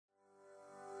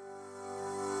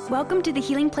Welcome to the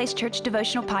Healing Place Church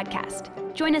Devotional Podcast.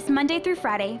 Join us Monday through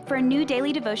Friday for a new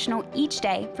daily devotional each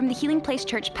day from the Healing Place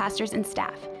Church pastors and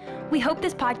staff. We hope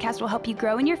this podcast will help you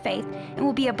grow in your faith and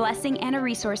will be a blessing and a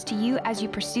resource to you as you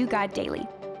pursue God daily.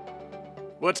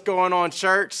 What's going on,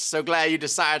 church? So glad you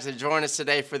decided to join us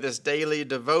today for this daily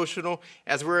devotional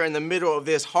as we're in the middle of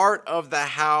this Heart of the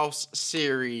House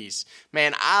series.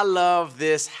 Man, I love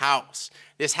this house.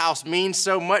 This house means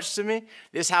so much to me.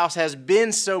 This house has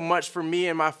been so much for me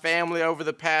and my family over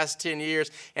the past 10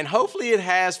 years, and hopefully it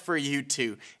has for you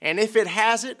too. And if it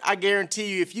hasn't, I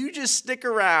guarantee you, if you just stick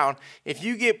around, if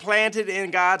you get planted in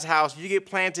God's house, if you get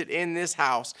planted in this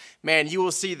house, man, you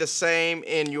will see the same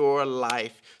in your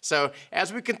life. So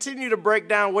as we continue to break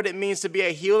down what it means to be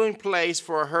a healing place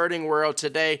for a hurting world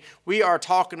today, we are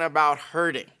talking about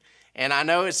hurting. And I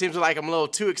know it seems like I'm a little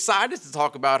too excited to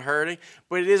talk about hurting,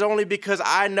 but it is only because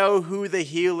I know who the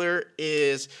healer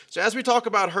is. So as we talk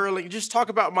about hurting, just talk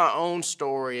about my own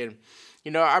story. And,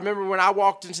 you know, I remember when I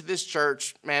walked into this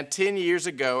church, man, 10 years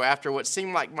ago, after what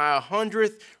seemed like my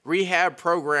 100th rehab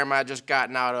program I just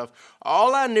gotten out of,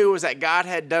 all I knew was that God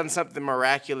had done something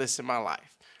miraculous in my life.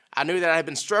 I knew that I had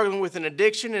been struggling with an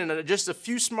addiction, and in just a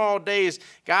few small days,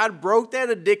 God broke that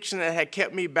addiction that had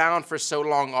kept me bound for so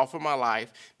long off of my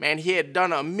life. Man, He had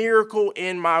done a miracle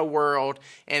in my world,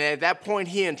 and at that point,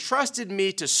 He entrusted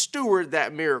me to steward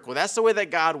that miracle. That's the way that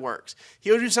God works.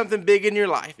 He'll do something big in your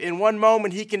life. In one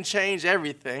moment, He can change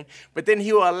everything, but then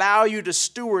He'll allow you to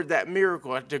steward that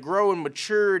miracle, to grow in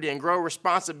maturity and grow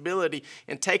responsibility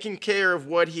in taking care of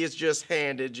what He has just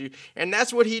handed you. And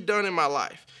that's what He done in my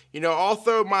life. You know,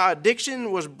 although my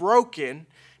addiction was broken,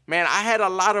 man, I had a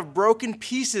lot of broken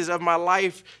pieces of my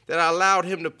life that I allowed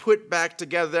Him to put back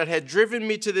together that had driven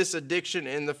me to this addiction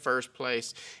in the first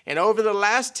place. And over the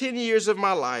last 10 years of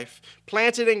my life,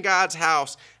 planted in God's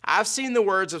house, I've seen the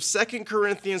words of 2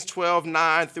 Corinthians 12,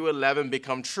 9 through 11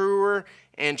 become truer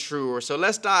and truer. So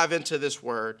let's dive into this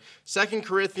word. 2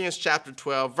 Corinthians chapter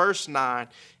 12, verse 9,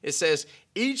 it says,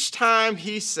 "Each time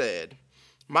He said,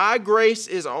 'My grace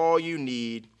is all you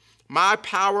need. My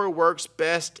power works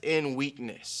best in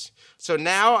weakness. So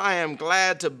now I am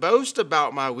glad to boast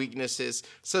about my weaknesses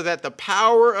so that the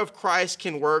power of Christ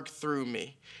can work through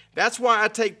me. That's why I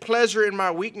take pleasure in my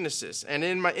weaknesses and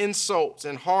in my insults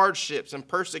and hardships and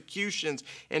persecutions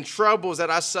and troubles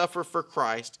that I suffer for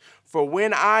Christ. For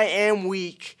when I am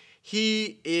weak,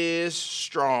 He is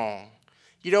strong.'"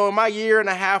 You know, my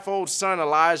 1.5-year-old son,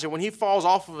 Elijah, when he falls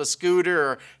off of a scooter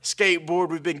or skateboard,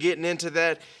 we've been getting into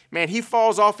that, man, he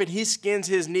falls off and he skins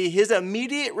his knee. His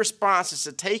immediate response is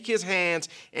to take his hands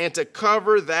and to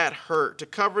cover that hurt, to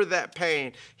cover that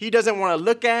pain. He doesn't want to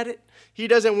look at it. He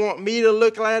doesn't want me to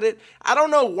look at it. I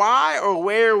don't know why or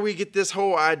where we get this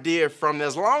whole idea from.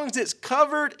 As long as it's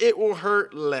covered, it will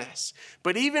hurt less.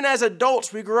 But even as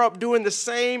adults, we grew up doing the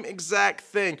same exact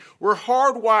thing. We're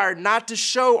hardwired not to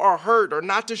show our hurt or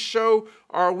not to show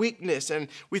our weakness. And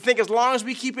we think as long as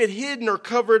we keep it hidden or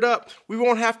covered up, we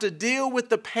won't have to deal with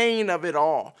the pain of it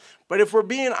all. But if we're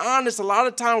being honest, a lot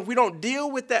of times we don't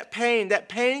deal with that pain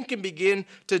can begin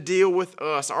to deal with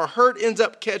us. Our hurt ends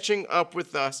up catching up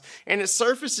with us. And it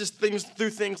surfaces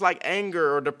through things like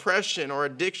anger or depression or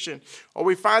addiction. Or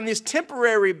we find these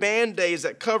temporary band-aids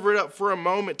that cover it up for a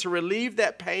moment to relieve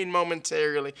that pain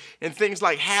momentarily. And things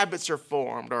like habits are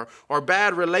formed or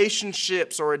bad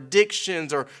relationships or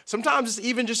addictions, or sometimes it's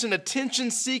even just an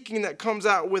attention seeking that comes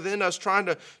out within us trying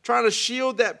to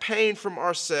shield that pain from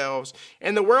ourselves.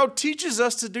 And the world teaches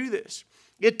us to do this.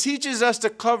 It teaches us to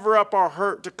cover up our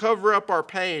hurt, to cover up our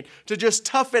pain, to just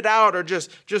tough it out or just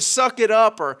suck it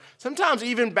up, or sometimes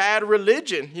even bad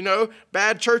religion,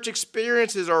 bad church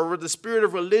experiences or the spirit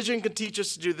of religion can teach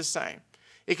us to do the same.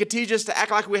 It could teach us to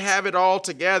act like we have it all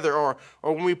together, or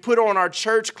when we put on our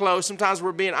church clothes, sometimes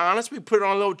we're being honest, we put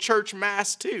on a little church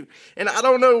mask too. And I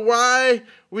don't know why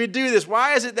we do this.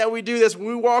 Why is it that we do this? When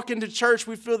we walk into church,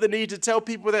 we feel the need to tell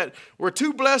people that we're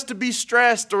too blessed to be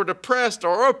stressed or depressed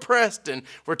or oppressed, and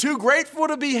we're too grateful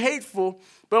to be hateful.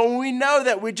 But when we know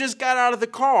that we just got out of the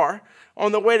car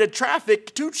on the way to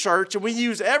traffic to church, and we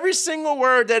use every single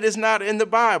word that is not in the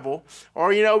Bible,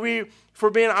 or, if we're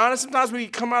being honest, sometimes we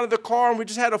come out of the car and we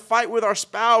just had a fight with our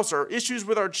spouse or issues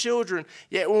with our children.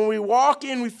 Yet when we walk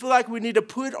in, we feel like we need to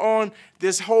put on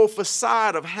this whole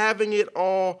facade of having it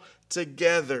all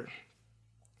together.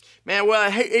 Man, well,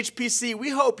 at HPC, we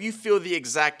hope you feel the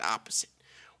exact opposite.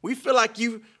 We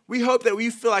hope that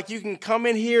you feel like you can come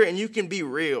in here and you can be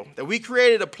real. That we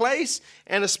created a place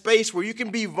and a space where you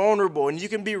can be vulnerable and you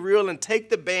can be real and take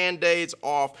the band-aids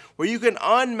off, where you can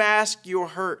unmask your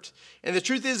hurt. And the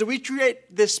truth is that we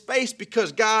create this space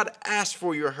because God asked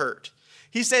for your hurt.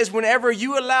 He says whenever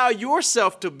you allow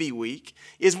yourself to be weak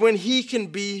is when he can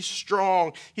be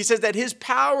strong. He says that his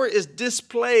power is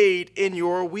displayed in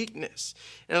your weakness.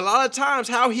 And a lot of times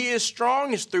how he is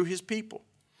strong is through his people.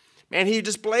 Man, he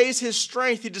displays his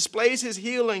strength, he displays his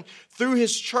healing through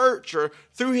his church or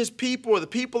through his people or the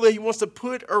people that he wants to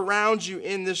put around you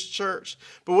in this church.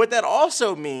 But what that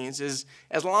also means is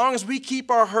as long as we keep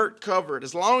our hurt covered,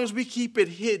 as long as we keep it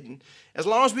hidden, as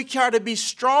long as we try to be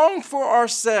strong for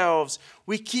ourselves,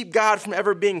 we keep God from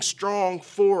ever being strong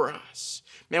for us.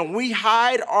 Man, when we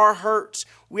hide our hurts,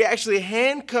 we actually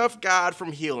handcuff God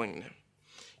from healing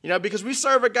them. Because we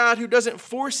serve a God who doesn't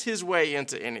force his way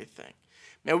into anything.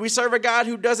 Man, we serve a God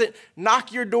who doesn't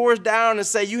knock your doors down and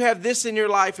say, you have this in your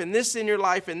life and this in your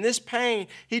life and this pain.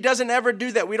 He doesn't ever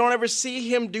do that. We don't ever see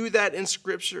him do that in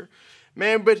Scripture.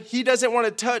 Man, but he doesn't want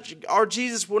to touch, our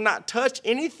Jesus will not touch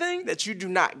anything that you do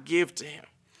not give to him.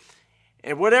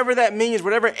 And whatever that means,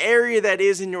 whatever area that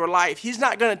is in your life, he's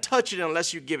not going to touch it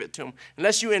unless you give it to him,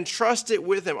 unless you entrust it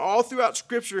with him. All throughout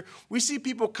Scripture, we see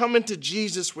people coming to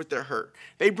Jesus with their hurt.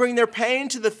 They bring their pain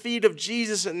to the feet of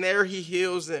Jesus, and there he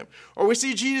heals them. Or we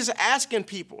see Jesus asking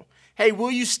people, hey, will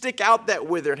you stick out that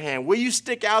withered hand? Will you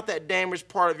stick out that damaged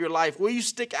part of your life? Will you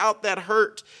stick out that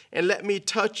hurt and let me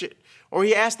touch it? Or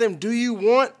he asked them, do you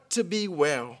want to be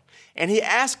well? And he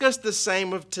asks us the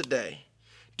same of today.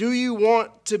 Do you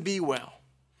want to be well?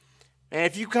 And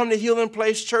if you come to Healing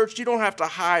Place Church, you don't have to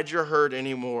hide your hurt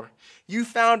anymore. You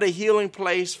found a healing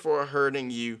place for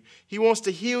hurting you. He wants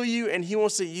to heal you, and he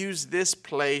wants to use this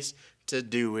place to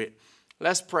do it.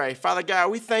 Let's pray. Father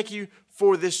God, we thank you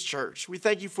for this church. We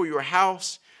thank you for your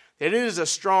house, that it is a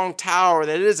strong tower,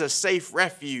 that it is a safe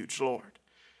refuge, Lord.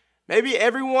 Maybe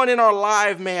everyone in our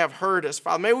life may have hurt us,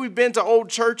 Father. Maybe we've been to old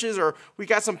churches or we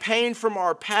got some pain from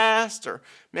our past or,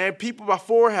 man, people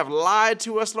before have lied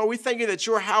to us. Lord, we thank you that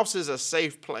your house is a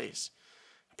safe place,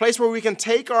 a place where we can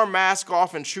take our mask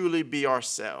off and truly be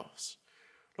ourselves.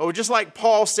 Lord, just like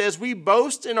Paul says, we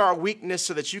boast in our weakness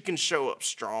so that you can show up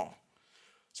strong.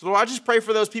 So, Lord, I just pray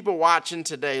for those people watching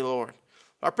today, Lord.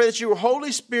 I pray that your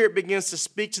Holy Spirit begins to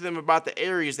speak to them about the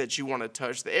areas that you want to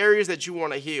touch, the areas that you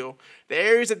want to heal, the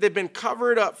areas that they've been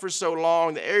covered up for so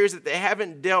long, the areas that they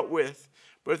haven't dealt with.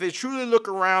 But if they truly look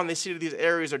around, they see that these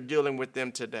areas are dealing with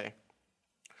them today.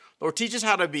 Lord, teach us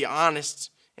how to be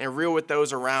honest and real with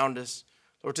those around us.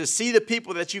 Lord, to see the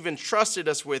people that you've entrusted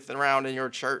us with around in your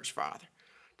church, Father.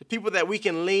 The people that we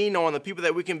can lean on, the people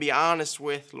that we can be honest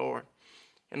with, Lord.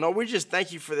 And Lord, we just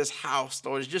thank you for this house,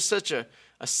 Lord. It's just such a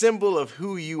symbol of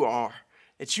who you are,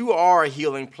 that you are a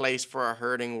healing place for a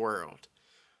hurting world.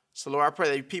 So, Lord, I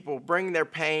pray that people bring their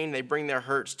pain, they bring their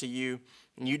hurts to you,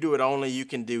 and you do what only you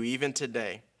can do, even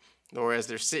today. Lord, as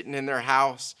they're sitting in their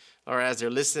house, or as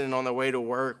they're listening on their way to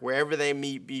work, wherever they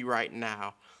may be right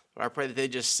now, Lord, I pray that they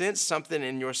just sense something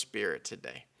in your spirit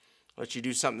today. Let you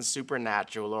do something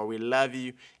supernatural, Lord. We love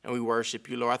you and we worship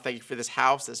you, Lord. I thank you for this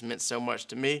house that's meant so much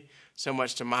to me, so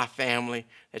much to my family.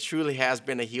 That truly has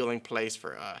been a healing place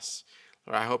for us.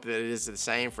 Lord, I hope that it is the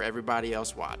same for everybody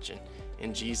else watching.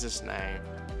 In Jesus' name,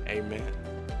 amen.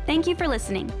 Thank you for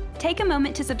listening. Take a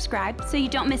moment to subscribe so you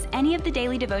don't miss any of the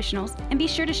daily devotionals, and be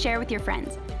sure to share with your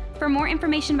friends. For more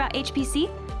information about HPC,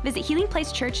 visit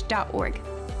healingplacechurch.org.